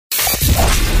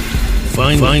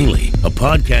Finally, a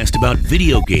podcast about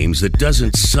video games that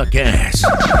doesn't suck ass.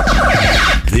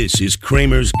 This is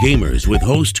Kramer's Gamers with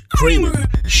host Kramer,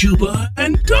 Shuba,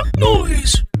 and Duck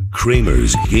Noise.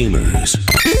 Kramer's Gamers.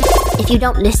 If you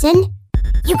don't listen,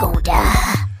 you gon'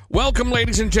 die. Welcome,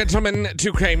 ladies and gentlemen,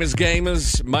 to Kramer's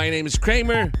Gamers. My name is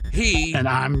Kramer. And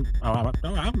I'm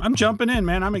jumping in,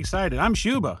 man. I'm excited. I'm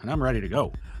Shuba, and I'm ready to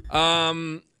go.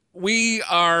 We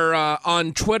are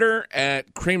on Twitter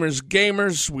at Kramer's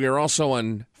Gamers. We are also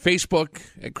on Facebook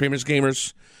at Kramer's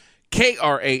Gamers.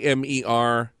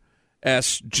 KramersGamers.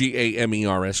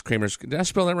 Kramer's. Did I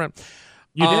spell that right?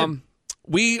 You did.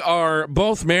 We are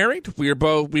both married. We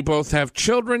both have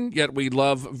children, yet we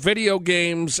love video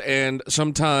games, and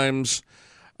sometimes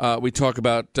we talk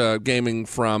about gaming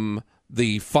from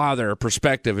the father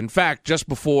perspective. In fact, just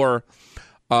before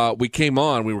we came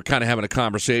on, we were kind of having a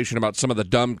conversation about some of the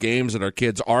dumb games that our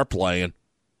kids are playing.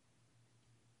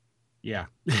 Yeah.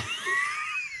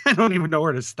 I don't even know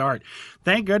where to start.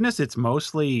 Thank goodness it's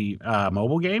mostly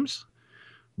mobile games.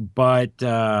 But,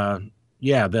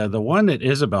 yeah, the one that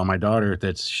Isabel, my daughter,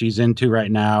 she's into right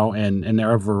now, and there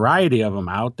are a variety of them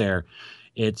out there.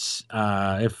 It's,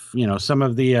 if, some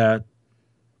of the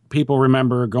people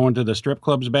remember going to the strip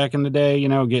clubs back in the day,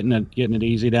 getting it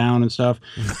easy down and stuff.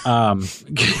 I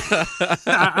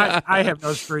have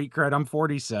no street cred. I'm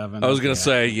 47. I was going to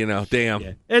say, damn.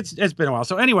 Yeah, it's been a while.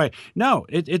 So anyway, no,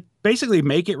 it basically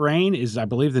Make It Rain is, I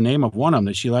believe, the name of one of them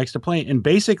that she likes to play. And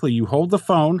basically you hold the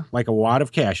phone like a wad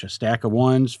of cash, a stack of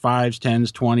 1s, 5s,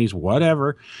 10s, 20s,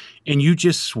 whatever. And you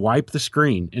just swipe the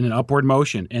screen in an upward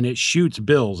motion and it shoots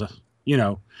bills,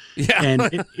 Yeah. And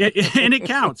it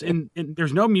counts, and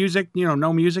there's no music,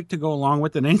 no music to go along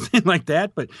with it, anything like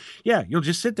that. But yeah, you'll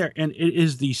just sit there, and it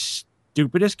is the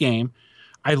stupidest game.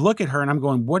 I look at her and I'm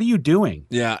going, "What are you doing?"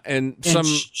 Yeah, and some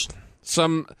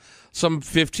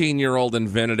 15-year-old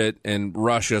invented it in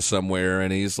Russia somewhere,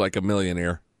 and he's like a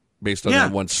millionaire based on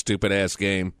that one stupid ass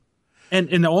game. And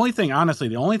the only thing,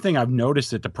 honestly, I've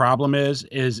noticed that the problem is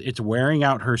it's wearing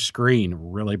out her screen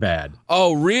really bad.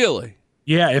 Oh, really?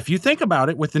 Yeah, if you think about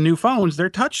it, with the new phones, they're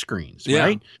touch screens,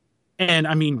 right? And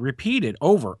I mean, repeated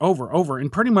over,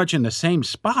 and pretty much in the same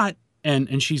spot.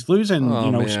 And she's losing,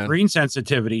 screen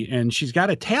sensitivity. And she's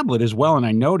got a tablet as well. And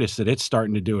I noticed that it's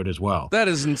starting to do it as well. That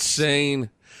is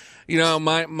insane.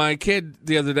 My kid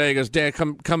the other day goes, "Dad,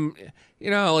 come."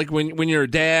 Like when you're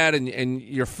a dad and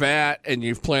you're fat and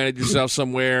you've planted yourself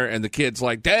somewhere, and the kid's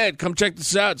like, "Dad, come check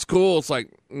this out. It's cool." It's like,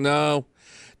 no.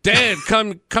 "Dad,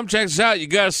 come check this out. You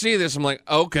got to see this." I'm like,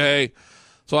 okay.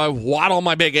 So I waddle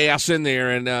my big ass in there,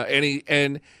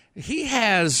 and he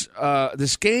has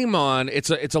this game on. It's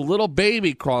a little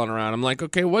baby crawling around. I'm like,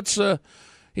 okay,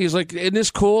 he's like, "Isn't this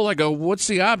cool?" I go, "What's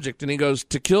the object?" And he goes,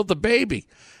 "To kill the baby."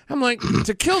 I'm like,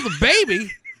 "To kill the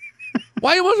baby?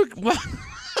 Why you want to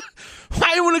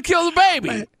kill the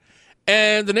baby?"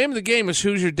 And the name of the game is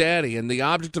Who's Your Daddy? And the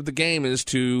object of the game is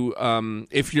to,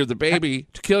 if you're the baby,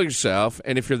 to kill yourself.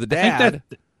 And if you're the dad...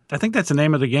 I think that's the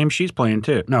name of the game she's playing,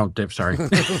 too. No, Dave, sorry.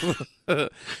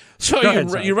 So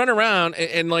you run around,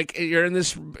 and like, you're in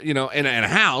this, in a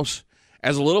house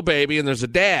as a little baby, and there's a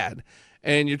dad.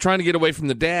 And you're trying to get away from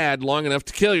the dad long enough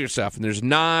to kill yourself. And there's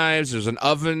knives, there's an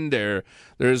oven,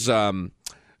 there's... and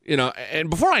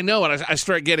before I know it, I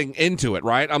start getting into it,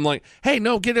 right? I'm like, "Hey,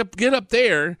 no, get up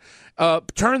there,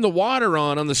 turn the water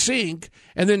on the sink,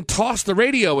 and then toss the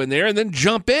radio in there, and then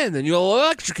jump in, and you'll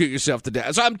electrocute yourself to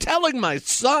death." So I'm telling my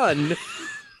son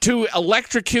to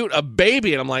electrocute a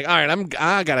baby, and I'm like, "All right,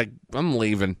 I'm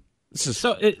leaving."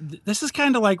 This is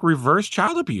kind of like reverse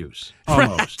child abuse,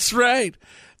 almost. That's right.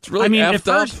 It's really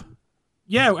effed up.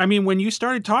 Yeah, I mean, when you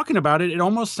started talking about it, it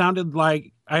almost sounded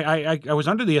like I was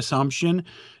under the assumption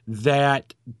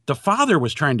that the father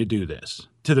was trying to do this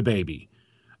to the baby.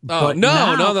 Oh,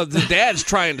 no, the dad's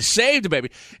trying to save the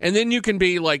baby. And then you can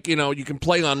be like, you can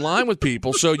play online with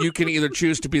people, so you can either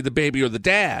choose to be the baby or the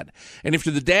dad. And if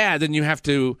you're the dad, then you have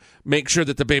to make sure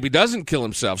that the baby doesn't kill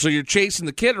himself. So you're chasing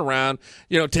the kid around,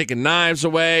 taking knives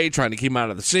away, trying to keep him out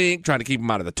of the sink, trying to keep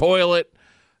him out of the toilet,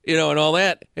 and all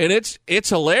that. And it's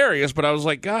hilarious, but I was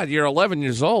like, God, you're 11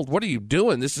 years old. What are you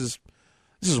doing? This is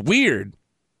weird.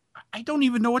 I don't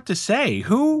even know what to say.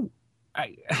 I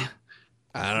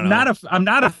don't know. I'm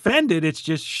not offended. It's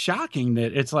just shocking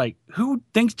that it's like, who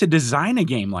thinks to design a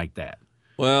game like that?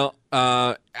 Well,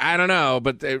 I don't know,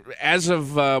 but as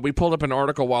of we pulled up an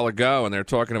article a while ago, and they're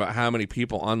talking about how many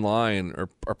people online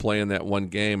are playing that one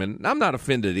game, and I'm not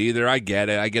offended either. I get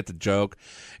it. I get the joke.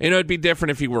 It'd be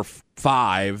different if he were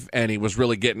 5 and he was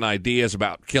really getting ideas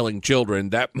about killing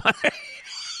children. That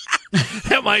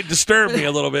might disturb me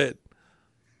a little bit.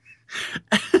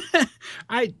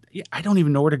 I don't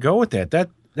even know where to go with that.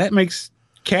 That makes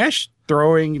cash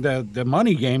throwing the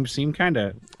money game seem kind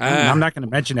of. I'm not going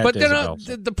to mention that. But to then, Isabel,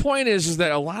 so. the point is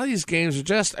that a lot of these games are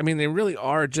just. I mean, they really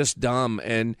are just dumb.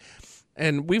 And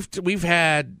we've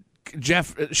had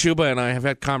Jeff Shuba and I have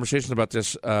had conversations about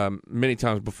this many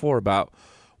times before about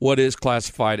what is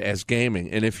classified as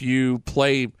gaming, and if you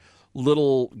play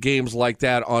little games like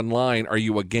that online, are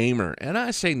you a gamer? And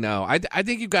I say no. I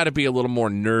think you've got to be a little more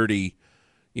nerdy,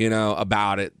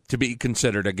 about it to be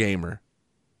considered a gamer.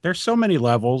 There's so many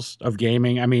levels of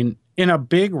gaming. I mean, in a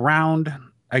big round,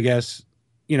 I guess,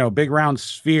 big round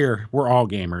sphere, we're all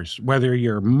gamers, whether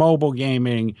you're mobile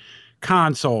gaming,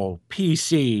 console,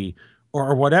 PC,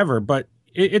 or whatever. But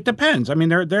it depends. I mean,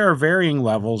 there are varying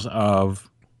levels of,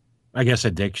 I guess,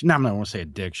 addiction. No, I'm not going to say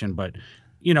addiction, but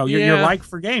your like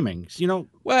for gaming.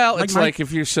 Well, it's like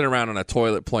if you're sitting around on a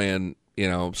toilet playing,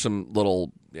 some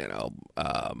little,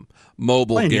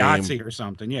 mobile playing game, Yahtzee or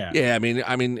something. Yeah. Yeah.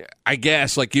 I mean, I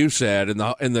guess, like you said,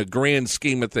 in the grand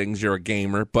scheme of things, you're a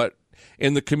gamer, but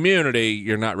in the community,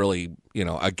 you're not really,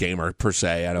 a gamer per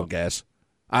se. I don't guess.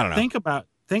 I don't know.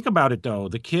 Think about it though.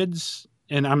 The kids,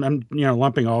 and I'm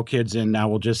lumping all kids in now.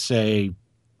 We'll just say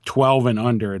 12 and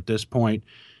under at this point.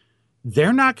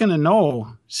 They're not going to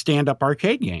know stand-up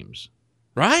arcade games.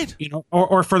 Right.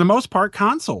 Or for the most part,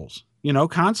 consoles.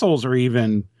 Consoles are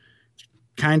even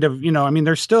kind of,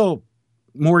 they're still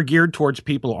more geared towards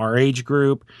people our age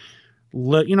group,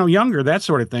 younger, that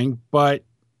sort of thing. But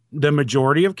the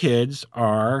majority of kids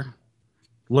are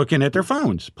looking at their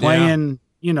phones, playing,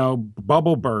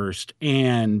 Bubble Burst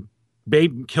and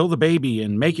Kill the Baby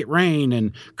and Make It Rain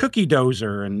and Cookie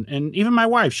Dozer. And even my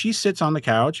wife, she sits on the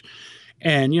couch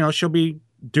and, she'll be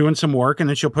doing some work and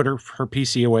then she'll put her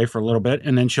PC away for a little bit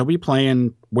and then she'll be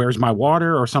playing Where's My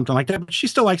Water or something like that. But she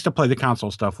still likes to play the console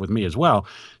stuff with me as well.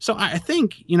 So I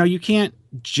think, you can't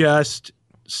just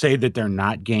say that they're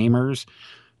not gamers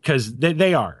because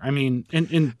they are. I mean,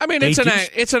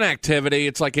 it's an activity.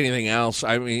 It's like anything else.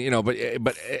 I mean,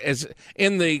 but as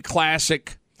in the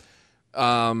classic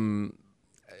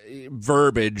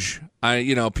verbiage,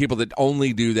 people that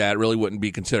only do that really wouldn't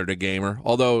be considered a gamer.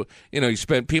 Although,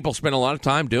 people spend a lot of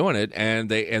time doing it,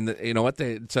 and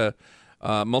it's a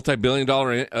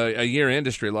multi-billion-dollar a year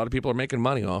industry. A lot of people are making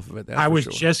money off of it. I was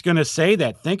just going to say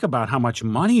that. Think about how much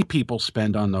money people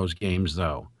spend on those games,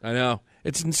 though. I know,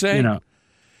 it's insane.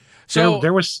 So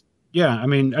there was,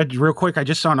 real quick, I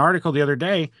just saw an article the other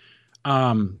day,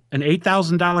 an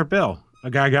 $8,000 bill a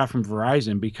guy got from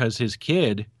Verizon because his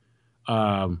kid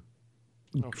was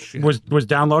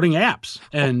downloading apps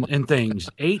and things.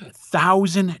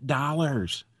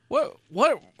 $8,000. What?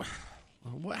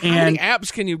 How many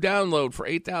apps can you download for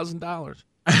 $8,000?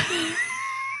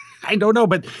 I don't know,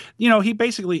 but he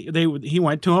basically he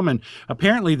went to him and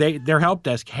apparently their help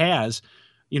desk has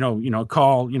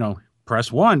call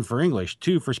press 1 for English,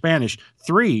 2 for Spanish,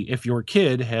 3 if your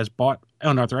kid has bought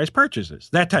unauthorized purchases,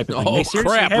 that type of thing. Oh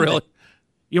crap! Really?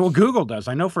 Yeah, well, Google does.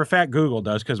 I know for a fact Google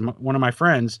does because one of my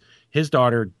friends, his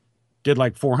daughter did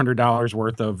like $400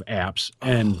 worth of apps,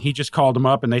 and he just called them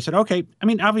up, and they said, okay. I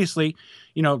mean, obviously,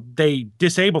 they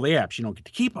disable the apps. You don't get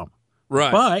to keep them.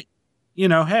 Right. But,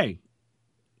 hey,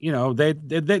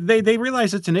 they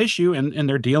realize it's an issue, and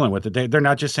they're dealing with it. They're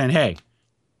not just saying, hey,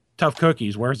 tough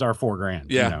cookies, where's our $4,000?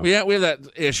 Yeah, we have that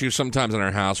issue sometimes in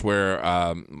our house where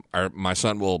my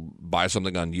son will buy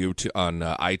something on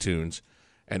iTunes,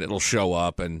 and it'll show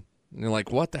up, and you're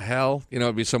like, what the hell?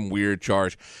 It'd be some weird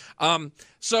charge.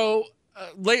 So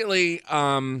lately,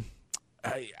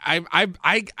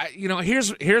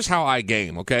 here's how I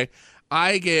game. Okay,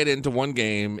 I get into one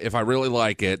game. If I really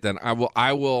like it, then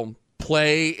I will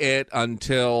play it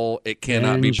until it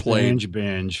cannot be played.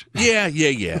 Binge.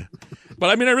 Yeah. But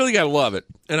I really gotta love it.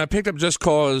 And I picked up Just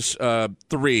Cause 3.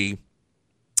 We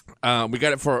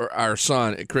got it for our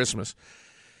son at Christmas.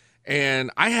 And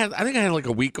I think I had like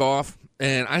a week off,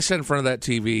 and I sat in front of that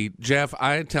TV. Jeff,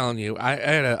 I'm telling you, I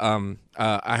had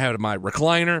my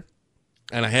recliner,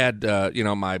 and I had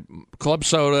my club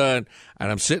soda,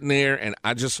 and I'm sitting there, and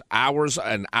I just hours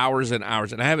and hours and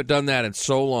hours, and I haven't done that in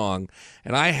so long,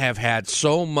 and I have had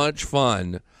so much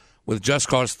fun with Just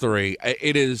Cause 3.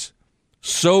 It is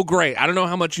so great. I don't know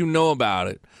how much you know about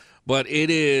it, but it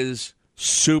is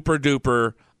super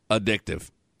duper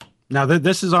addictive. Now,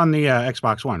 this is on the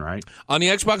Xbox One, right? On the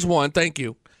Xbox One, thank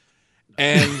you.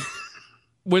 And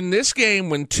when Just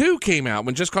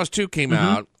Cause 2 came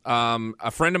out,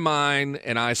 a friend of mine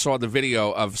and I saw the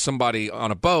video of somebody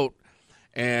on a boat,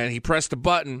 and he pressed a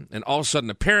button, and all of a sudden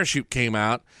a parachute came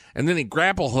out, and then he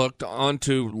grapple hooked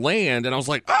onto land, and I was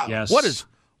like, oh, yes. What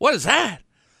is that?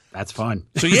 That's fun.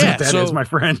 So yeah, that is, my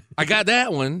friend. I got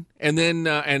that one, and then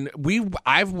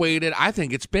I've waited. I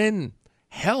think it's been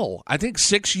I think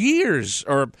 6 years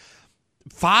or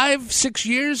 5-6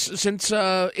 years since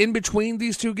in between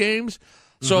these two games.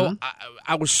 So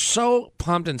I was so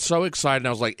pumped and so excited. I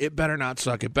was like, it better not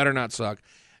suck. It better not suck.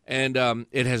 And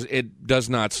it does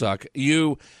not suck.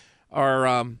 You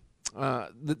are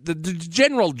the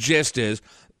general gist is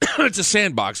it's a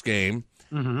sandbox game,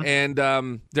 and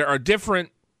there are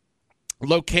different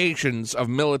locations of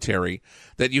military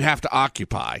that you have to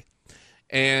occupy.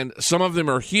 And some of them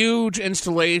are huge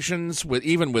installations with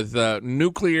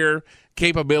nuclear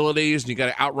capabilities, and you got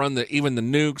to outrun even the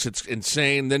nukes. It's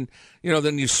insane. Then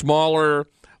you smaller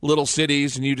little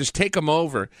cities, and you just take them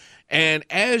over. And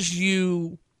as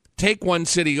you take one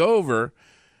city over,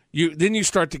 you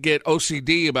start to get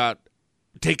OCD about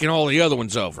taking all the other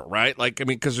ones over, right?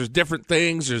 Because there's different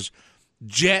things. There's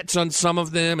jets on some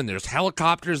of them, and there's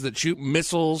helicopters that shoot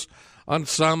missiles on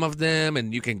some of them,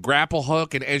 and you can grapple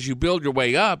hook, and as you build your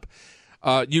way up,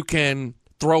 you can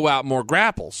throw out more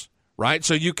grapples, right?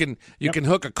 So you can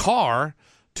hook a car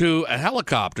to a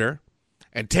helicopter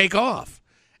and take off.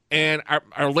 And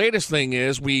our latest thing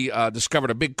is we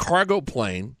discovered a big cargo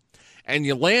plane, and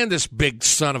you land this big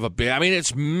son of a bitch. I mean,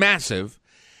 it's massive,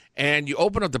 and you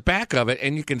open up the back of it,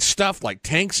 and you can stuff like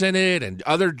tanks in it and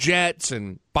other jets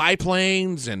and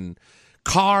biplanes and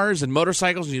cars and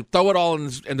motorcycles, and you throw it all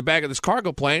in the back of this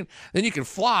cargo plane. Then you can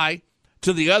fly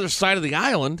to the other side of the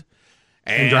island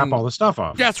and drop all the stuff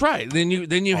off. That's right. Then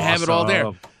you have it all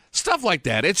there. Stuff like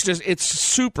that. It's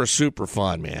super, super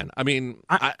fun, man. I mean,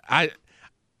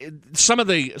 some of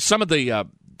the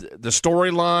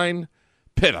storyline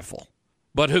pitiful,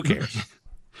 but who cares?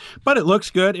 But it looks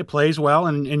good. It plays well,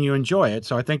 and you enjoy it.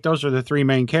 So I think those are the three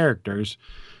main characters,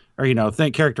 or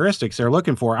characteristics they're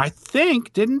looking for. I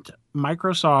think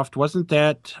Microsoft, wasn't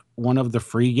that one of the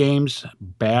free games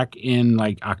back in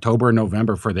like October or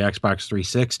November for the Xbox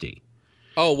 360?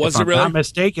 Oh, was it really? If I'm not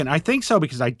mistaken, I think so,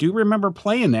 because I do remember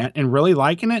playing that and really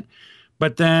liking it.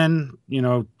 But then,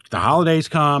 the holidays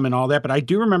come and all that. But I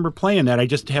do remember playing that. I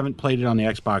just haven't played it on the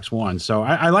Xbox One. So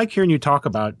I like hearing you talk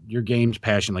about your games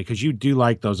passionately, because you do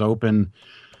like those open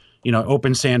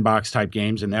sandbox type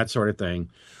games and that sort of thing.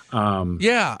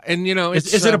 Yeah, and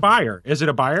it's, is it a buyer? Is it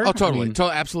a buyer? Oh, totally,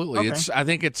 absolutely. Okay. I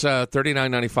think it's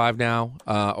 $39.95 now,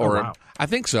 wow. I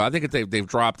think so. I think they've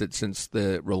dropped it since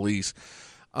the release.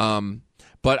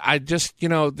 But I just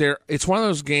it's one of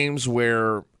those games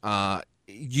where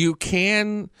you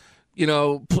can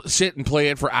sit and play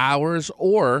it for hours,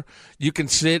 or you can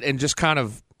sit and just kind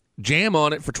of jam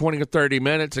on it for 20 or 30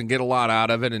 minutes and get a lot out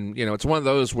of it. And it's one of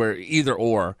those where either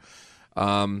or,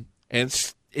 and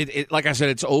It like I said,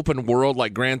 it's open world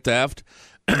like Grand Theft,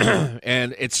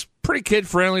 and it's pretty kid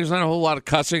friendly. There's not a whole lot of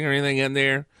cussing or anything in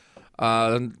there.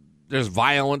 There's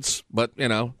violence, but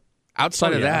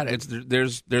outside of that,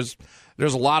 there's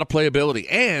a lot of playability,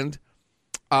 and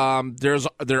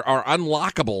there are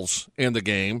unlockables in the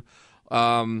game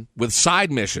with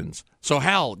side missions. So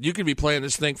hell, you could be playing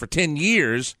this thing for 10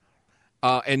 years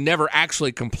and never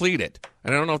actually complete it.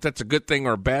 And I don't know if that's a good thing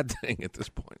or a bad thing at this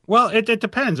point. Well, it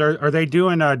depends. Are they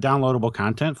doing downloadable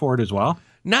content for it as well?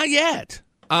 Not yet.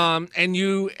 And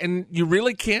you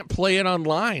really can't play it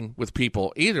online with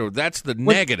people either. That's the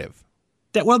negative.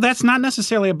 That's not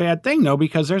necessarily a bad thing, though,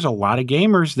 because there's a lot of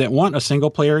gamers that want a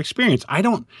single player experience. I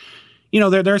don't,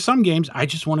 there are some games I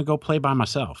just want to go play by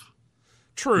myself.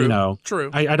 True.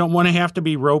 True. I don't want to have to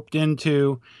be roped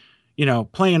into,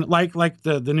 playing like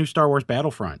the new Star Wars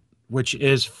Battlefront, which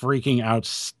is freaking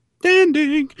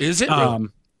outstanding. Is it? Really?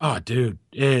 Oh, dude,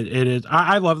 it is.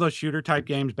 I love those shooter type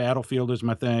games. Battlefield is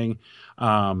my thing.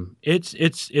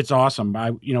 It's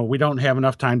awesome. We don't have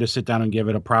enough time to sit down and give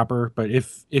it a proper, but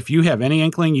if you have any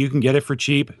inkling, you can get it for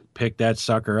cheap. Pick that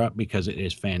sucker up, because it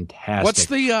is fantastic. What's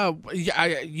the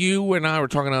you and I were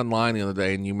talking online the other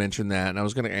day, and you mentioned that, and I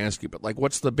was going to ask you, but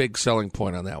what's the big selling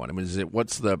point on that one? I mean,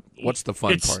 what's the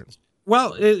fun part?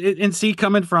 Well, and see,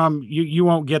 coming from you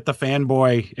won't get the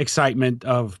fanboy excitement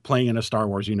of playing in a Star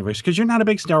Wars universe, because you're not a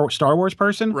big Star Wars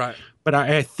person, right? But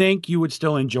I think you would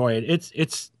still enjoy it.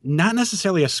 It's not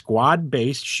necessarily a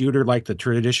squad-based shooter like the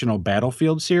traditional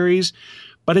Battlefield series,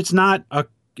 but it's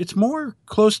more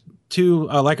close to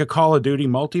like a Call of Duty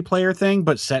multiplayer thing,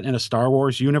 but set in a Star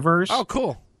Wars universe. Oh,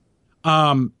 cool.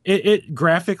 It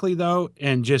graphically though,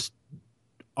 and just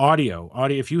audio.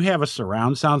 If you have a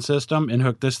surround sound system and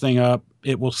hook this thing up,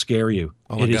 it will scare you.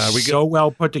 Oh my God. Is so well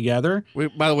put together.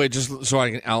 By the way, just so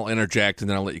I'll interject and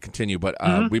then I'll let you continue. But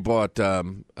we bought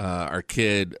our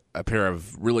kid a pair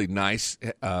of really nice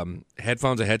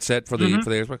headphones, a headset for the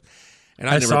Xbox. And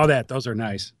I saw that. Those are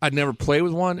nice. I'd never played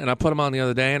with one, and I put them on the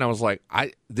other day, and I was like,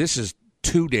 this is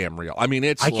too damn real. I mean,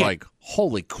 it's like,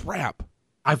 holy crap.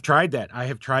 I've tried that. I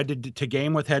have tried to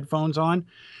game with headphones on,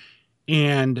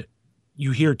 and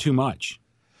you hear too much.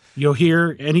 You'll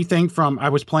hear anything from, I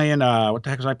was playing, what the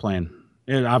heck was I playing?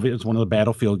 It's one of the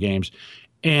Battlefield games.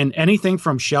 And anything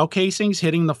from shell casings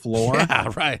hitting the floor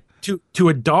to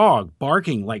a dog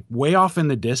barking like way off in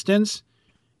the distance.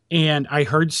 And I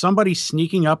heard somebody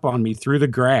sneaking up on me through the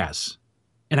grass.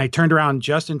 And I turned around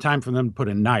just in time for them to put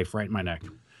a knife right in my neck.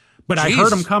 But I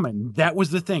heard them coming. That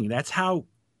was the thing. That's how,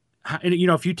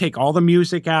 if you take all the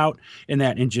music out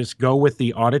and just go with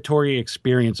the auditory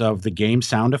experience of the game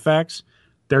sound effects,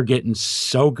 they're getting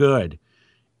so good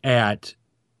at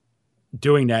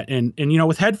doing that. And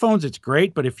with headphones, it's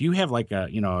great. But if you have like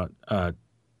a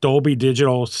Dolby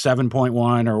Digital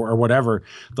 7.1 or whatever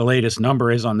the latest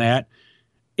number is on that,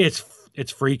 it's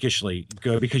freakishly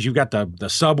good because you've got the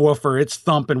subwoofer. It's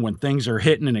thumping when things are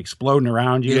hitting and exploding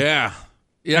around you. Yeah.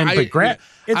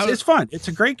 It's fun. It's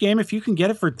a great game. If you can get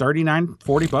it for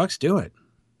 $39-$40, do it.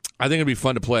 I think it'd be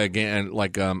fun to play again.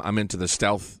 Like I'm into the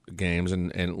stealth games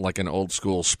and like an old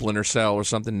school Splinter Cell or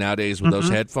something nowadays with those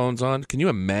headphones on. Can you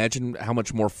imagine how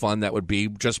much more fun that would be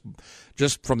just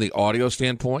from the audio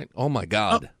standpoint? Oh my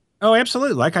God. Oh,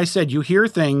 absolutely. Like I said, you hear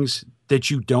things that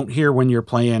you don't hear when you're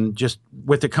playing just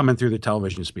with it coming through the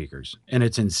television speakers. And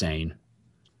it's insane.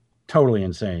 Totally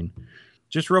insane.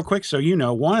 Just real quick. So,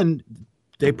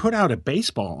 they put out a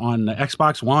baseball on the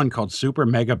Xbox One called Super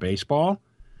Mega Baseball.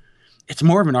 It's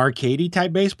more of an arcadey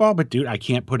type baseball, but dude, I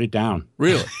can't put it down.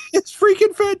 Really? It's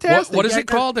freaking fantastic. What is it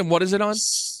called and what is it on?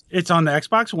 It's on the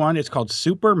Xbox One. It's called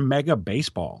Super Mega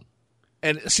Baseball.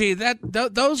 And see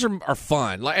those are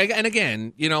fun. Like, and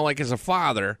again, like as a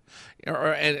father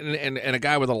and a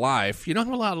guy with a life, you don't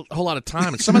have a whole lot of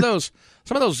time. And some of those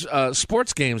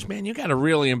sports games, man, you got to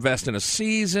really invest in a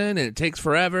season, and it takes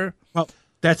forever. Well,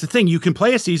 that's the thing. You can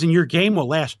play a season. Your game will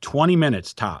last 20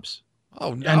 minutes tops.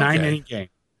 Oh, no. A 9-inning game.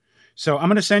 So I'm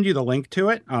going to send you the link to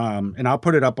it, and I'll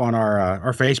put it up on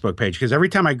our Facebook page because every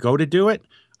time I go to do it,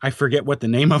 I forget what the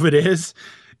name of it is.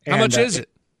 How much is it?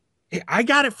 I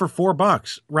got it for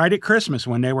 $4 right at Christmas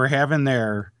when they were having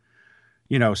their,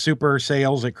 super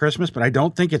sales at Christmas. But I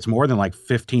don't think it's more than like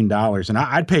 $15, and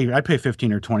I'd pay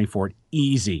 15 or 20 for it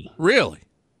easy. Really?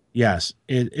 Yes,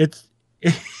 it's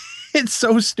it's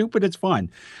so stupid. It's fun.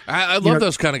 I love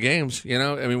those kind of games.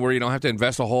 Where you don't have to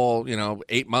invest a whole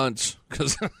 8 months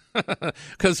because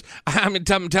I'm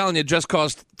telling you, it just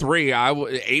cost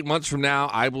 $3. 8 months from now,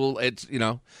 I will. It's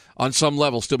on some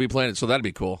level still be playing it. So that'd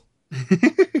be cool.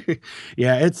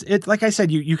 Yeah, it's like I said,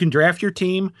 you can draft your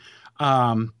team.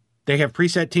 They have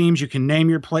preset teams. You can name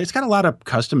your play. It's got a lot of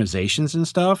customizations and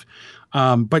stuff.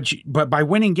 But by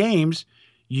winning games,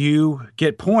 you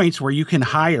get points where you can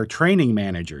hire training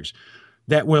managers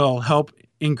that will help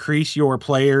increase your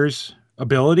players'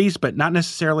 abilities, but not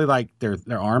necessarily like their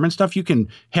arm and stuff. You can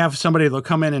have somebody that'll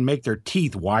come in and make their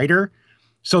teeth wider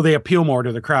so they appeal more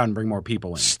to the crowd and bring more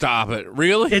people in. Stop it.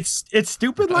 Really? It's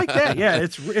stupid like that. Yeah,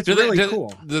 it's really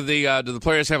cool. Do the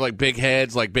players have like big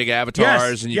heads, like big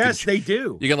avatars? Yes, they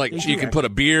do. You can you can put a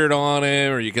beard on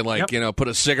him, or you can put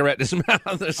a cigarette in his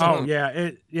mouth or something.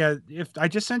 Oh yeah. If I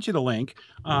just sent you the link,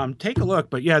 take a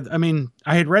look. But yeah,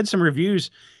 I had read some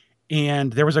reviews,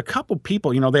 and there was a couple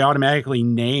people. They automatically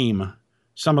name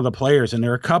some of the players, and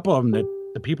there are a couple of them that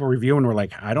the people reviewing were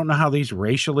like, I don't know how these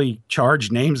racially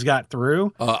charged names got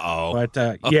through. Uh-oh.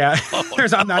 But yeah,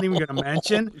 I'm not even going to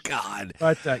mention. Oh, God.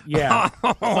 But yeah,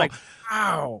 it's like,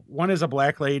 wow. One is a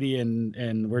black lady,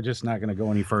 and we're just not going to go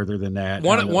any further than that.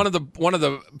 One of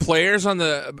the players on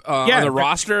the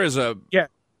roster is a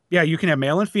Yeah, you can have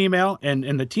male and female,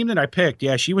 and the team that I picked,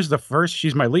 she was the first.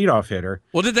 She's my leadoff hitter.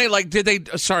 Well, did they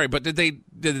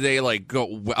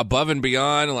go above and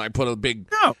beyond and like put a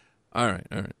big? No. All right.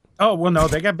 Oh, well, no,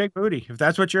 they got big booty, if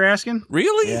that's what you're asking.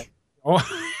 Really? Yeah.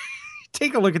 Oh,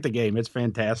 take a look at the game. It's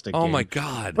fantastic. Oh, my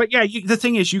God. But, yeah, the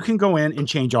thing is, you can go in and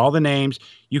change all the names.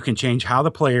 You can change how the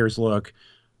players look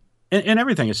and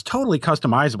everything. It's totally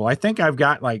customizable. I think I've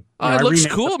got, it looks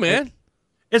cool, man.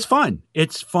 It's fun.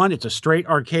 It's fun. It's a straight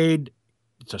arcade.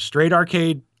 It's a straight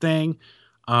arcade thing.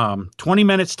 20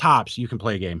 minutes tops, you can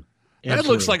play a game. Absolutely.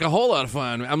 That looks like a whole lot of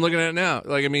fun. I'm looking at it now.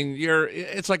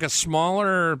 It's like a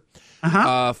smaller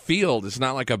field. It's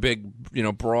not like a big,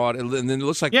 broad. And then it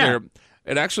looks like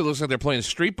it actually looks like they're playing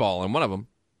street ball in one of them.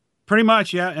 Pretty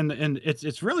much, yeah. And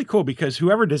it's really cool because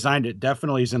whoever designed it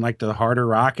definitely is in like the harder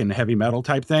rock and heavy metal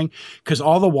type thing. Because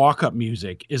all the walk up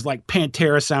music is like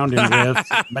Pantera sounding riffs,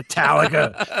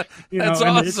 Metallica. That's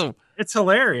awesome. It's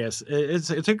hilarious. It's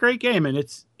a great game, and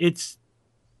it's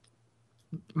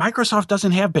Microsoft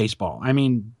doesn't have baseball. I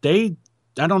mean, I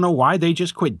don't know why they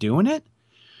just quit doing it.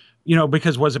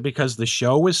 Was it because the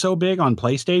show was so big on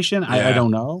PlayStation? I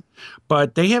don't know.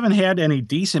 But they haven't had any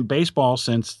decent baseball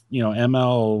since,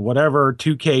 ML whatever,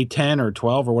 2K10 or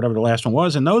 12 or whatever the last one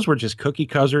was. And those were just cookie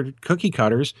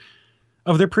cutters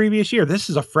of their previous year. This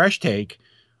is a fresh take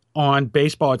on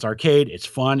baseball. It's arcade. It's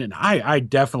fun. And I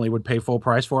definitely would pay full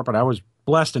price for it, but I was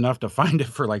blessed enough to find it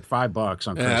for like $5 on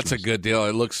Christmas. That's a good deal.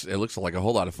 It looks like a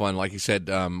whole lot of fun. Like you said,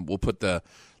 we'll put the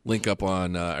link up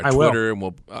on our Twitter, and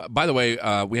we'll. By the way,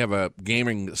 we have a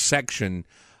gaming section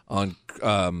on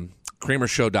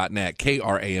KramerShow.net,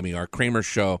 KRAMER,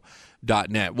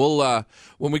 KramerShow.net. We'll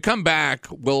when we come back,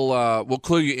 we'll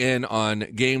clue you in on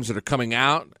games that are coming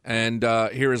out. And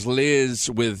here is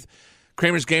Liz with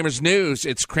Kramer's Gamers News.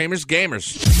 It's Kramer's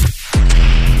Gamers.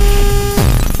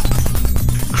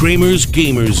 Kramer's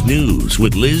Gamers News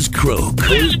with Liz Croak.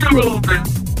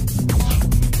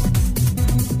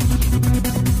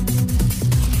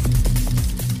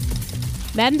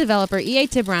 Madden developer EA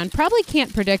Tiburon probably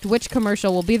can't predict which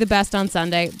commercial will be the best on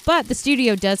Sunday, but the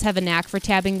studio does have a knack for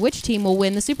tabbing which team will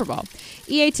win the Super Bowl.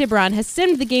 EA Tiburon has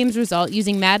simmed the game's result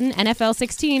using Madden NFL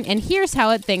 16, and here's how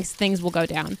it thinks things will go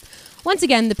down. Once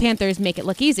again, the Panthers make it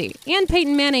look easy, and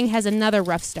Peyton Manning has another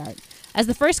rough start, as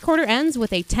the first quarter ends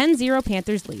with a 10-0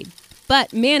 Panthers lead.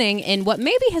 But Manning, in what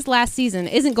may be his last season,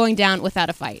 isn't going down without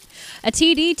a fight. A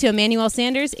TD to Emmanuel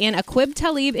Sanders and a Quib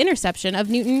Talib interception of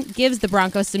Newton gives the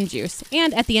Broncos some juice.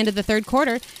 And at the end of the third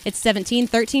quarter, it's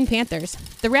 17-13 Panthers.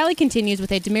 The rally continues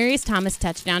with a Demaryius Thomas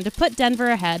touchdown to put Denver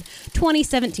ahead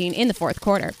 20-17 in the fourth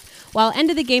quarter. While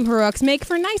end-of-the-game heroics make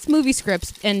for nice movie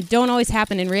scripts and don't always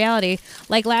happen in reality,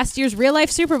 like last year's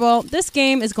real-life Super Bowl, this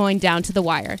game is going down to the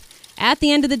wire. At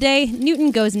the end of the day, Newton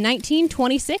goes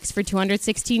 19-26 for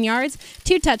 216 yards,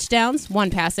 2 touchdowns, 1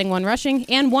 passing, 1 rushing,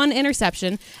 and 1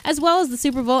 interception, as well as the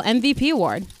Super Bowl MVP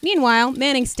award. Meanwhile,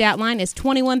 Manning's stat line is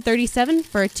 21-37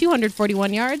 for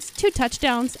 241 yards, 2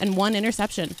 touchdowns, and 1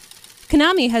 interception.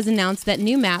 Konami has announced that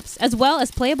new maps, as well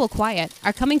as playable Quiet,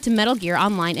 are coming to Metal Gear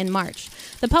Online in March.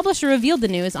 The publisher revealed the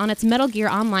news on its Metal Gear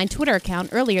Online Twitter account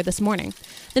earlier this morning.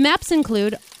 The maps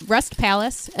include Rust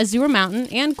Palace, Azure Mountain,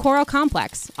 and Coral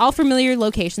Complex, all familiar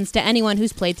locations to anyone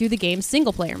who's played through the game's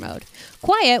single-player mode.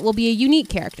 Quiet will be a unique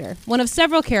character, one of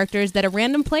several characters that a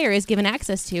random player is given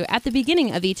access to at the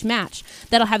beginning of each match,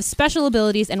 that'll have special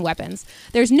abilities and weapons.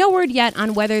 There's no word yet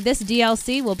on whether this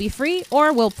DLC will be free,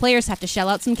 or will players have to shell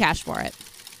out some cash for it.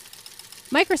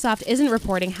 Microsoft isn't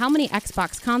reporting how many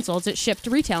Xbox consoles it shipped to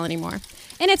retail anymore.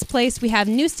 In its place, we have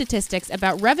new statistics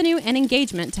about revenue and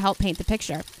engagement to help paint the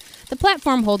picture. The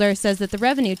platform holder says that the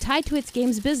revenue tied to its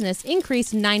games business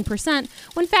increased 9%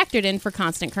 when factored in for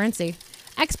constant currency.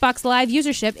 Xbox Live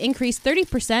usership increased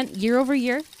 30% year over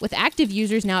year, with active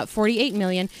users now at 48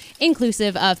 million,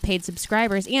 inclusive of paid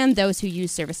subscribers and those who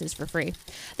use services for free.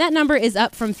 That number is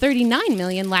up from 39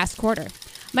 million last quarter.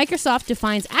 Microsoft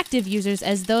defines active users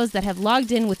as those that have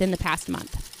logged in within the past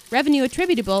month. Revenue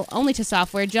attributable only to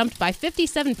software jumped by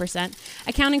 57%,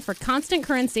 accounting for constant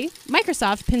currency.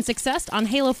 Microsoft pinned success on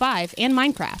Halo 5 and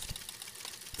Minecraft.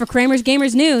 For Kramer's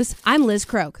Gamers News, I'm Liz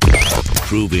Croak.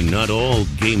 Proving not all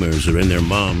gamers are in their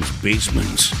mom's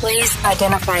basements. Please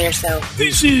identify yourself.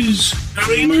 This is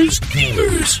Kramer's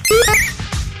Gamers.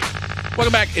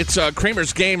 Welcome back. It's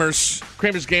Kramer's Gamers.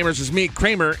 Kramer's Gamers is me,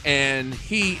 Kramer, and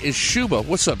he is Shuba.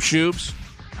 What's up, Shubes?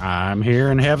 I'm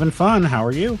here and having fun. How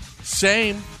are you?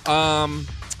 Same.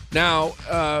 Now,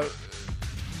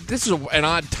 this is an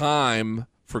odd time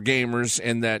for gamers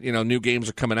in that, new games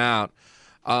are coming out.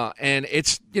 And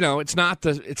it's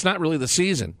not really the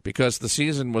season, because the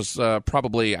season was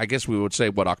probably, I guess we would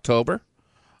say, October?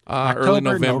 Early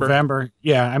November.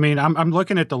 Yeah, I mean, I'm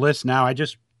looking at the list now. I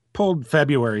just pulled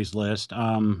February's list.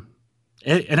 And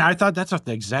I thought that's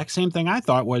the exact same thing I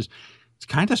thought was it's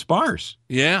kind of sparse.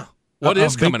 Yeah. What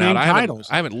is coming out? I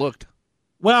haven't looked.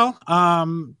 Well,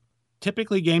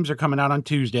 typically games are coming out on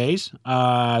Tuesdays.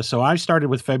 So I started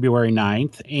with February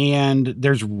 9th, and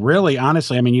there's really,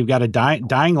 honestly, I mean, you've got a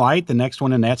Dying Light. The next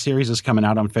one in that series is coming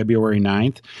out on February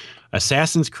 9th.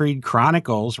 Assassin's Creed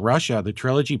Chronicles Russia, the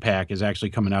trilogy pack, is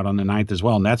actually coming out on the 9th as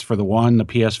well, and that's for the One, the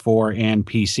PS4, and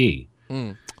PC.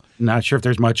 Not sure if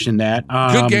there's much in that.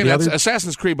 Good game.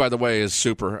 Assassin's Creed, by the way, is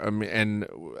super.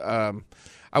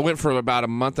 I went for about a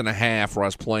month and a half where I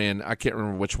was playing. I can't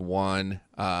remember which one.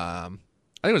 I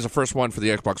think it was the first one for the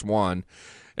Xbox One.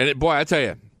 And I tell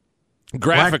you,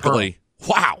 graphically,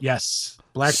 wow. Yes.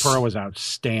 Black Pearl was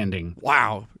outstanding.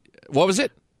 Wow. What was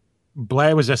it?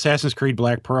 It was Assassin's Creed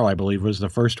Black Pearl, I believe, was the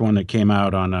first one that came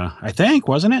out on, I think,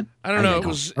 wasn't it? I don't know.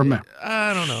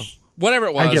 I don't know. Whatever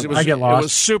it was, I get lost. It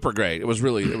was super great. It was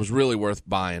really worth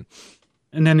buying.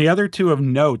 And then the other two of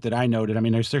note that I noted, I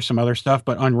mean, there's some other stuff,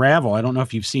 but Unravel, I don't know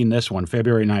if you've seen this one,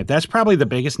 February 9th. That's probably the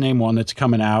biggest name one that's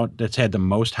coming out that's had the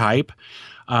most hype.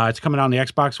 It's coming out on the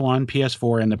Xbox One,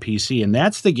 PS4, and the PC. And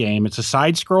that's the game. It's a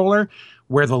side scroller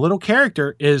where the little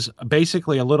character is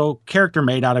basically a little character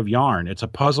made out of yarn. It's a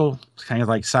puzzle, kind of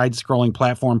like side scrolling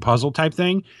platform puzzle type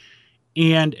thing.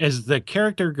 And as the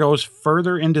character goes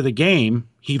further into the game,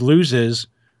 he loses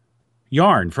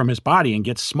yarn from his body and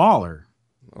gets smaller.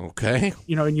 Okay.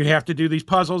 And you have to do these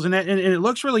puzzles, and it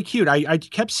looks really cute. I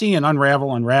kept seeing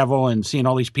Unravel, and seeing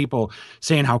all these people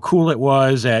saying how cool it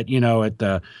was at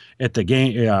the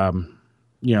game,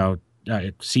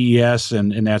 at CES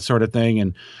and that sort of thing,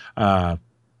 and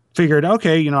figured,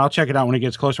 okay, I'll check it out when it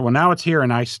gets closer. Well, now it's here,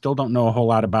 and I still don't know a whole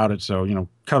lot about it, so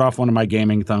cut off one of my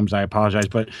gaming thumbs. I apologize,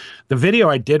 but the video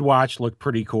I did watch looked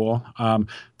pretty cool.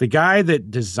 The guy that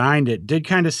designed it did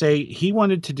kind of say he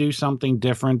wanted to do something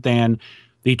different than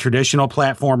the traditional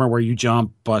platformer where you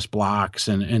jump, bust blocks,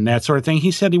 and that sort of thing.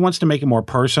 He said he wants to make it more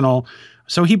personal.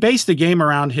 So he based the game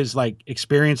around his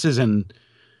experiences and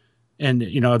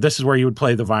this is where you would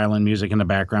play the violin music in the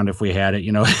background if we had it,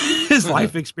 his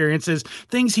life experiences,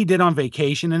 things he did on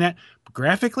vacation, and that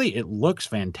graphically it looks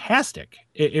fantastic.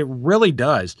 It really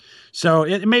does. So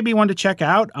it may be one to check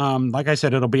out. Like I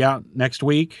said, it'll be out next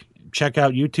week. Check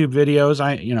out YouTube videos.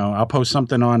 I'll post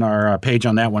something on our page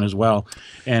on that one as well.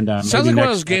 And sounds like one of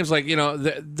those games.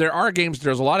 There are games.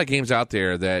 There's a lot of games out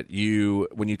there that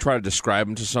when you try to describe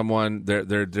them to someone,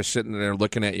 they're just sitting there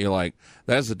looking at you like,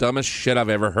 that's the dumbest shit I've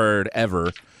ever heard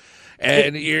ever.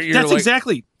 And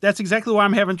that's exactly why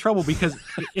I'm having trouble, because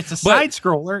it's a side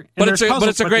scroller, but it's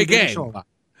a great game.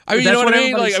 I mean, you know what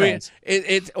I mean?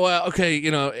 Well, okay,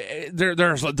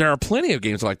 there are plenty of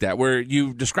games like that where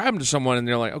you describe them to someone and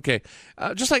they're like, okay,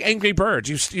 just like Angry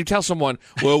Birds. You tell someone,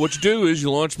 well, what you do is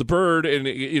you launch the bird and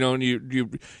and you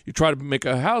try to make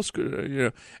a house,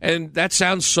 and that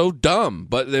sounds so dumb.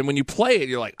 But then when you play it,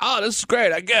 you're like, oh, this is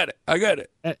great. I get it.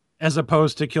 As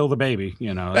opposed to kill the baby,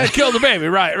 Kill the baby,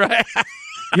 right.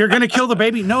 You're going to kill the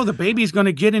baby? No, the baby's going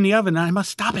to get in the oven. I must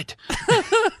stop it.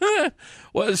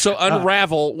 Well, so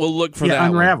Unravel, we'll look for that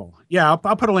Unravel. one. Yeah,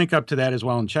 I'll put a link up to that as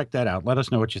well, and check that out. Let us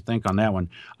know what you think on that one.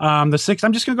 The 6th,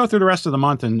 I'm just going to go through the rest of the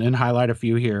month and highlight a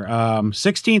few here.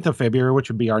 16th of February, which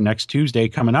would be our next Tuesday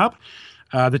coming up.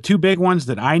 The two big ones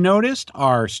that I noticed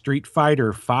are Street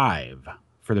Fighter V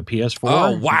for the PS4.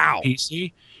 Oh, wow.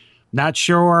 PC. Not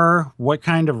sure what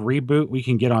kind of reboot we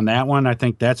can get on that one. I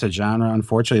think that's a genre,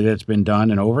 unfortunately, that's been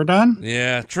done and overdone.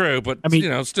 Yeah, true. But, I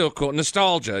mean, still cool.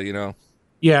 Nostalgia,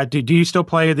 Yeah. Do you still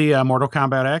play the Mortal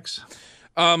Kombat X?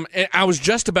 I was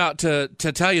just about to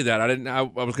tell you that. I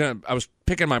was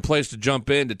picking my place to jump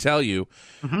in to tell you.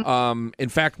 Mm-hmm. In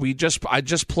fact, I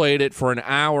just played it for an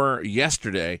hour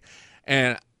yesterday.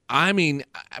 And, I mean,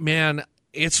 man,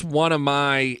 it's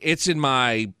in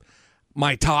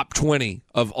my top 20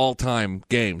 of all-time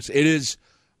games. It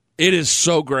is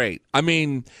so great. I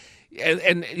mean,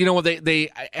 and you know what, they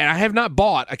I have not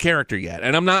bought a character yet,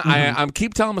 and I'm not. Mm-hmm. I'm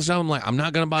keep telling myself, I'm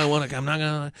not going to buy one. I'm not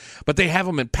going to. But they have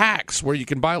them in packs where you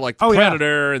can buy the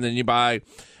Predator, and then you buy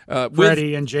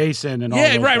Freddy and Jason and all.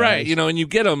 Yeah, those right. guys. And you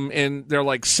get them, and they're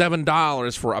like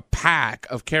 $7 for a pack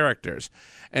of characters.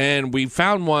 And we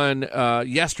found one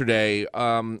yesterday.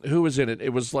 Who was in it? It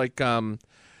was like.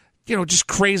 Just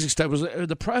crazy stuff.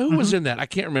 Who was in that? I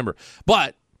can't remember.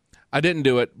 But I didn't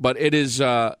do it. But it is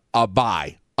a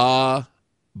buy. It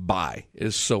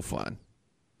is so fun.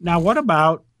 Now, what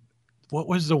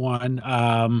was the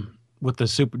one with the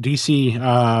Super DC?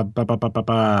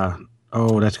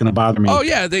 Oh, that's going to bother me. Oh,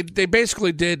 yeah. They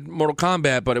basically did Mortal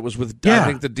Kombat, but it was with, I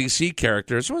think, the DC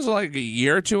characters. It was like a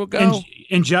year or two ago.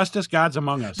 Injustice Gods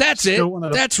Among Us. That's it.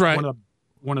 That's right.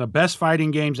 One of the best fighting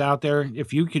games out there.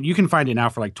 If you can find it now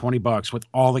for like $20 with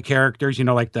all the characters,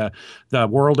 like the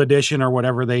World Edition or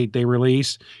whatever they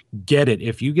release. Get it.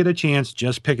 If you get a chance,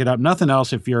 just pick it up. Nothing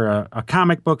else. If you're a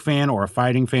comic book fan or a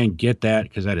fighting fan, get that,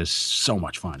 because that is so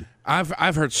much fun.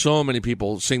 I've heard so many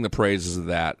people sing the praises of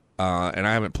that, and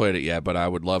I haven't played it yet, but I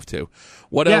would love to.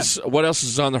 What else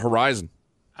is on the horizon?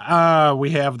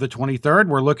 We have the 23rd.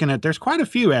 We're looking at, there's quite a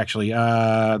few actually.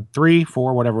 3,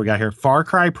 4, whatever we got here. Far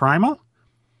Cry Primal.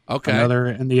 Okay. Another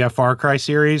in the Far Cry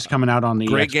series coming out on the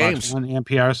Xbox One and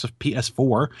PS4.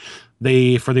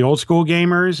 For the old school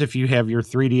gamers, if you have your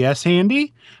 3DS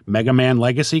handy, Mega Man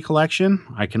Legacy Collection.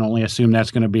 I can only assume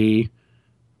that's going to be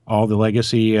all the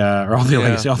legacy all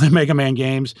the Mega Man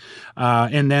games.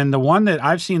 And then the one that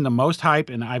I've seen the most hype,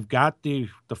 and I've got the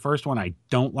first one. I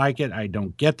don't like it. I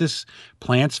don't get this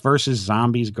Plants vs.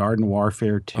 Zombies Garden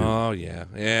Warfare 2. Oh,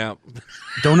 yeah.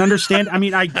 Don't understand. I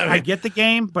mean, I get the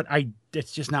game, but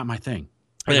it's just not my thing.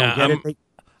 I don't get it.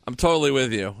 I'm totally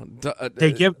with you.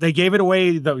 They gave it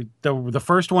away. The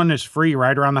first one is free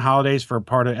right around the holidays for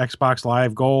part of Xbox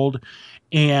Live Gold,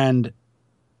 and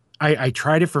I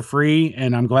tried it for free,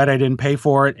 and I'm glad I didn't pay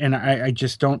for it. And I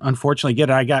just don't, unfortunately, get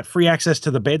it. I got free access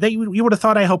to the beta. You would have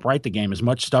thought I helped write the game as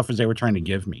much stuff as they were trying to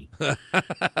give me.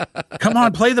 Come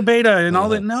on, play the beta and all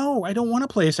that. No, I don't want to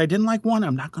play this. I didn't like one.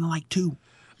 I'm not going to like two.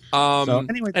 So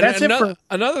anyway, that's it.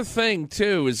 Another thing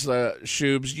too is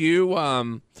Shubes,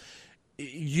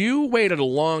 you waited a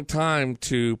long time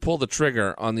to pull the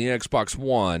trigger on the Xbox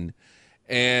One,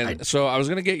 and so I was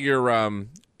going to get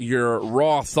your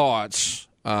raw thoughts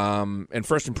and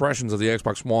first impressions of the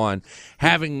Xbox One,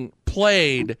 having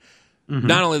played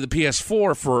not only the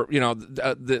PS4 for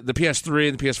the PS3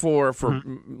 and the PS4 for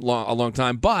a long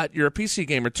time, but you're a PC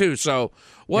gamer too. So,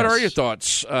 what are your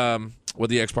thoughts with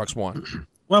the Xbox One?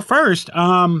 Well, first,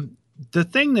 the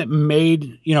thing that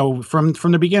made, from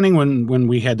the beginning when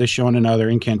we had this show and another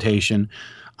Incantation,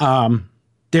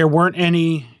 there weren't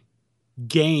any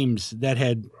games that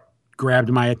had grabbed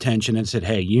my attention and said,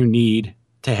 hey, you need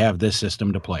to have this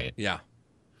system to play it. Yeah.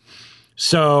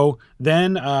 So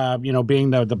then, being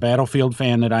the Battlefield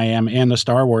fan that I am and the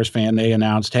Star Wars fan, they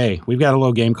announced, hey, we've got a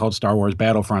little game called Star Wars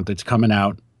Battlefront that's coming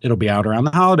out. It'll be out around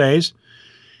the holidays.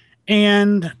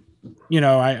 And,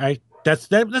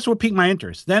 that's what piqued my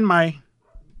interest. Then my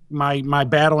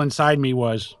battle inside me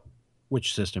was,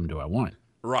 which system do I want?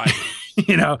 Right.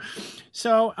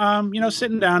 So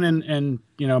sitting down and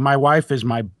my wife is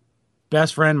my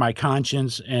best friend, my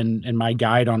conscience, and my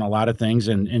guide on a lot of things,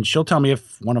 and she'll tell me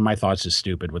if one of my thoughts is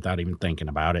stupid without even thinking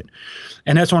about it.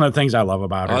 And that's one of the things I love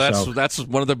about her. That's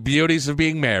one of the beauties of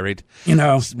being married.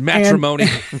 Matrimony.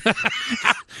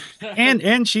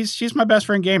 And she's my best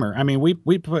friend gamer. I mean,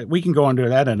 we can go into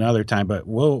that another time, but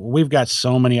we've got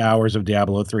so many hours of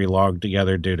Diablo 3 logged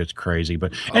together, dude. It's crazy.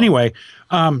 But anyway,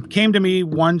 came to me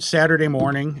one Saturday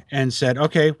morning and said,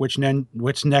 okay, which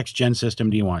next gen system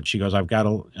do you want? She goes, I've got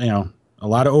a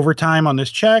lot of overtime on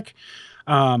this check.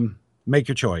 Make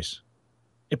your choice.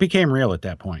 It became real at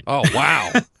that point. Oh,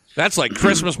 wow. That's like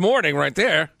Christmas morning right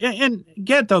there. Yeah, and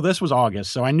this was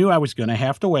August, so I knew I was going to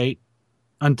have to wait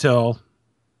until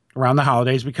around the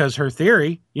holidays, because her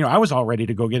theory, I was all ready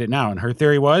to go get it now. And her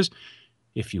theory was,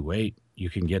 if you wait, you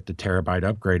can get the terabyte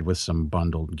upgrade with some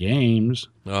bundled games.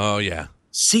 Oh, yeah.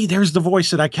 See, there's the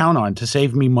voice that I count on to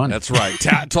save me money. That's right.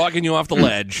 Talking you off the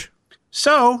ledge.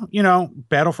 So,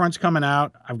 Battlefront's coming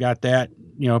out. I've got that,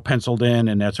 penciled in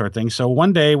and that sort of thing. So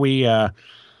one day we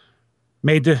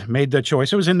made the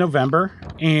choice. It was in November,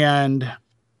 and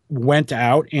went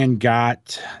out and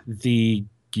got the,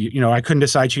 I couldn't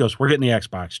decide. She goes, we're getting the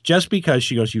Xbox. Just because,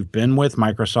 she goes, you've been with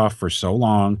Microsoft for so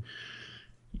long.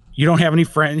 You don't have any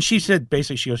friends. And she said,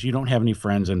 basically, she goes, you don't have any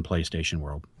friends in PlayStation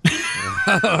world.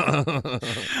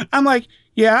 I'm like,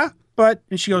 yeah, but,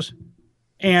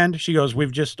 and she goes,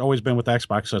 we've just always been with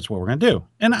Xbox, so that's what we're going to do.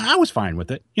 And I was fine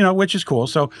with it, which is cool.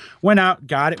 So went out,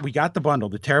 got it. We got the bundle,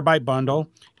 the terabyte bundle.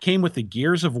 Came with the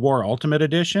Gears of War Ultimate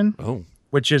Edition,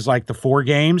 which is like the 4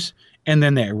 games, and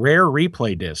then that Rare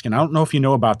replay disc. And I don't know if you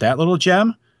know about that little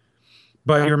gem,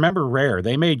 but you remember Rare.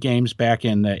 They made games back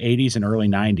in the 80s and early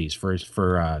 90s for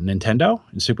Nintendo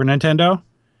and Super Nintendo.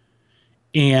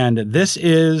 And this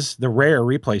is the Rare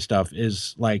replay stuff,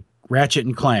 is like Ratchet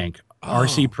and Clank,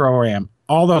 RC Pro Am.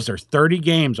 All those are 30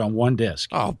 games on one disc.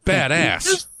 Oh, badass.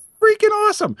 It's freaking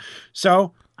awesome.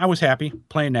 So I was happy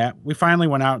playing that. We finally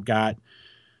went out, got,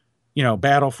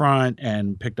 Battlefront,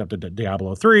 and picked up the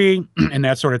Diablo 3 and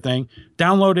that sort of thing.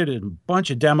 Downloaded a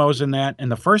bunch of demos in that. And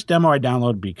the first demo I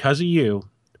downloaded because of you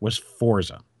was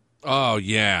Forza. Oh,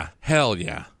 yeah. Hell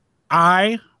yeah.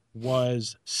 I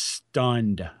was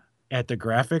stunned at the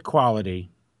graphic quality,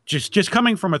 just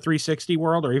coming from a 360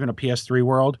 world or even a PS3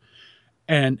 world.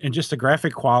 And just the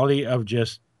graphic quality of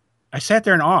I sat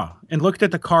there in awe and looked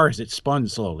at the car as it spun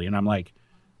slowly. And I'm like,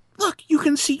 look, you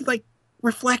can see like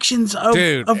reflections of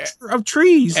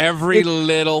trees. Every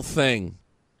little thing.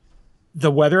 The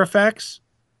weather effects,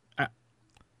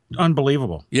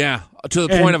 unbelievable. Yeah, to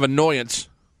the point of annoyance.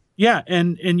 Yeah,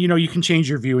 and you can change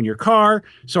your view in your car.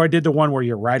 So I did the one where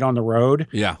you're right on the road.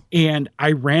 Yeah. And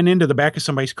I ran into the back of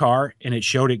somebody's car, and it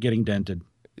showed it getting dented.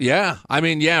 Yeah, I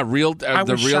mean, yeah, real. The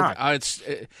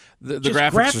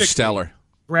graphics are stellar.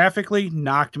 Graphically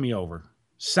knocked me over.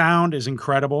 Sound is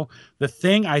incredible.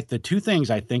 The two things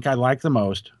I think I like the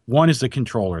most, one is the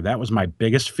controller. That was my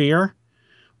biggest fear,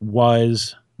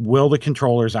 was will the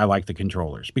controllers, I like the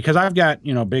controllers. Because I've got,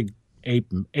 big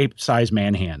ape-sized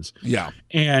man hands. Yeah.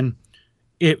 And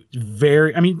if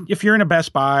you're in a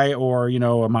Best Buy or, a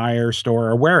Meijer store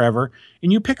or wherever,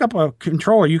 and you pick up a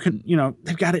controller, you can,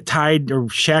 they've got it tied or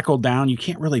shackled down. You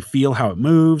can't really feel how it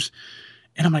moves.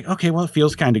 And I'm like, okay, well, it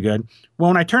feels kind of good. Well,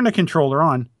 when I turned the controller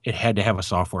on, it had to have a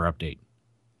software update.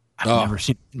 I've never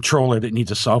seen a controller that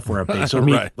needs a software update. So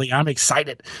immediately I'm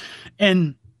excited.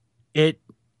 And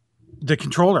the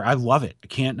controller, I love it. I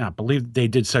can't not believe they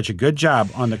did such a good job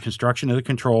on the construction of the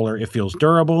controller. It feels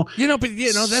durable. But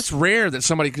that's rare that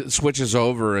somebody switches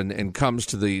over and comes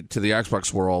to the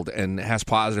Xbox world and has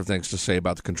positive things to say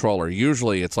about the controller.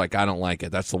 Usually it's like, I don't like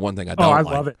it. That's the one thing I don't like.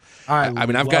 I love it.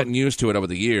 I've gotten used to it over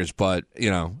the years, but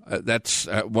that's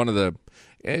one of the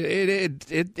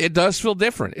it does feel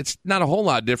different. It's not a whole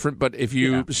lot different, but if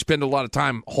you spend a lot of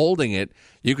time holding it,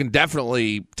 you can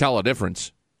definitely tell a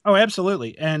difference. Oh,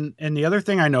 absolutely. And the other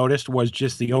thing I noticed was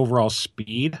just the overall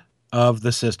speed of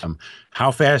the system, how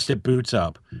fast it boots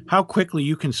up, how quickly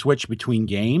you can switch between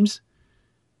games.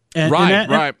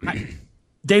 Right.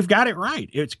 They've got it right.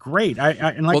 It's great.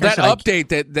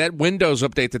 That Windows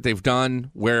update that they've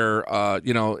done, where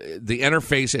the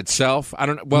interface itself. I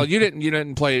don't. Well, you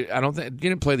didn't play. I don't think you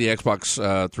didn't play the Xbox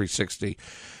 360,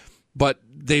 but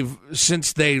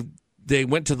since they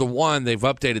went to the one, they've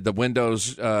updated the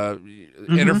Windows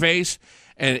interface,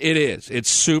 and it's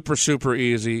super, super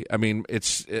easy. I mean,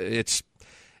 it's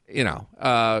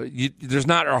there's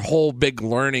not a whole big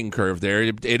learning curve there.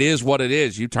 It is what it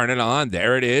is. You turn it on,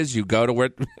 there it is. You go to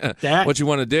what you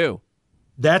want to do.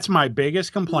 That's my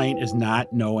biggest complaint, is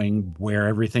not knowing where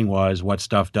everything was, what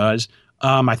stuff does.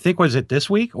 I think, was it this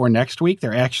week or next week,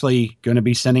 they're actually going to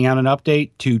be sending out an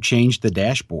update to change the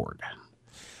dashboard.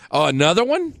 Oh, another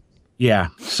one? Yeah,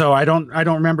 so I don't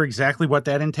remember exactly what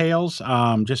that entails.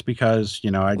 Just because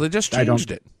they just changed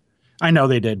it. I know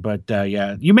they did, but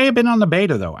yeah, you may have been on the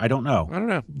beta though. I don't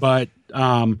know, but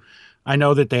I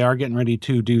know that they are getting ready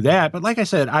to do that. But like I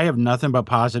said, I have nothing but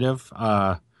positive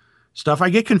stuff.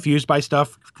 I get confused by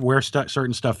stuff, where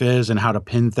certain stuff is and how to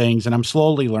pin things, and I'm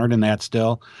slowly learning that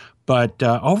still. But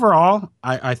overall,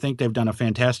 I think they've done a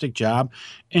fantastic job.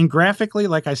 And graphically,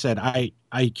 like I said, I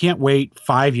can't wait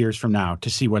 5 years from now to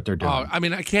see what they're doing. Oh, I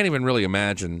mean, I can't even really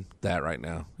imagine that right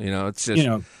now. It's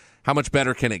just, how much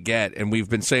better can it get? And we've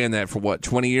been saying that for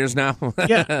 20 years now?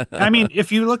 Yeah. I mean,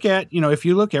 if you look at,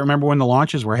 remember when the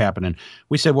launches were happening,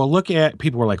 we said, well,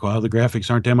 people were like, well, the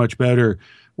graphics aren't that much better.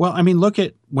 Well, I mean, look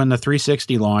at when the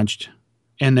 360 launched,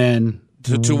 and then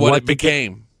to what it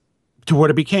became. To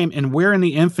what it became, and we're in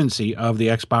the infancy of the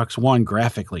Xbox One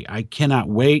graphically. I cannot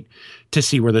wait to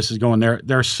see where this is going. There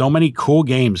are so many cool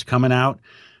games coming out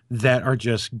that are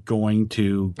just going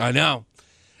to... I know.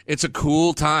 It's a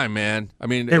cool time, man. I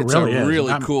mean, it's really a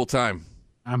really cool time.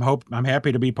 I'm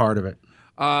happy to be part of it.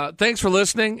 Thanks for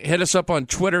listening. Hit us up on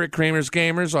Twitter at Kramer's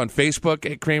Gamers, on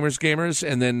Facebook at Kramer's Gamers,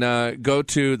 and then go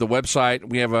to the website.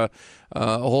 We have a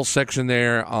whole section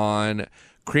there on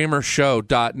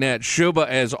KramerShow.net. Shuba,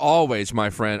 as always, my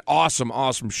friend.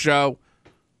 Awesome show.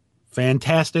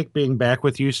 Fantastic being back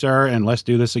with you, sir, and let's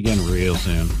do this again real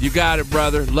soon. You got it,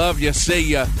 brother. Love you.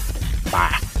 See ya.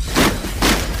 Bye.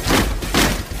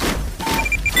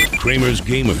 Kramer's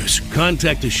Gamers.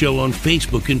 Contact the show on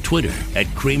Facebook and Twitter at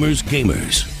Kramer's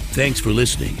Gamers. Thanks for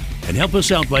listening, and help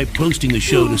us out by posting the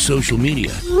show to social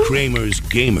media. Kramer's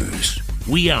Gamers.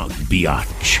 We out,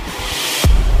 biatch.